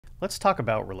Let's talk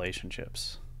about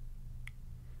relationships.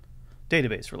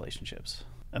 Database relationships.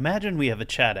 Imagine we have a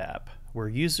chat app where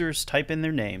users type in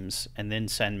their names and then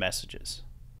send messages.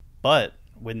 But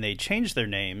when they change their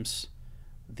names,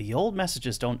 the old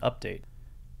messages don't update.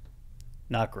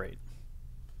 Not great.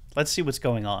 Let's see what's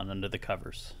going on under the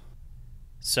covers.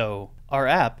 So our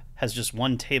app has just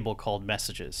one table called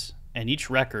messages, and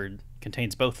each record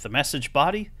contains both the message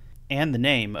body and the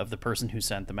name of the person who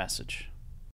sent the message.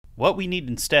 What we need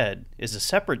instead is a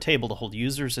separate table to hold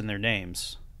users and their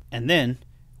names, and then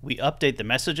we update the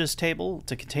messages table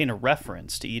to contain a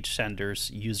reference to each sender's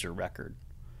user record.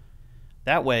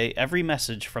 That way, every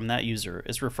message from that user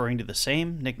is referring to the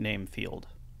same nickname field.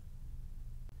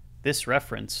 This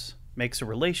reference makes a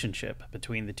relationship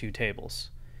between the two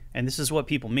tables, and this is what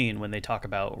people mean when they talk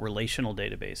about relational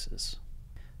databases.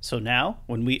 So now,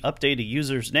 when we update a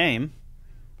user's name,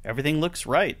 everything looks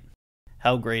right.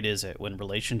 How great is it when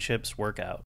relationships work out?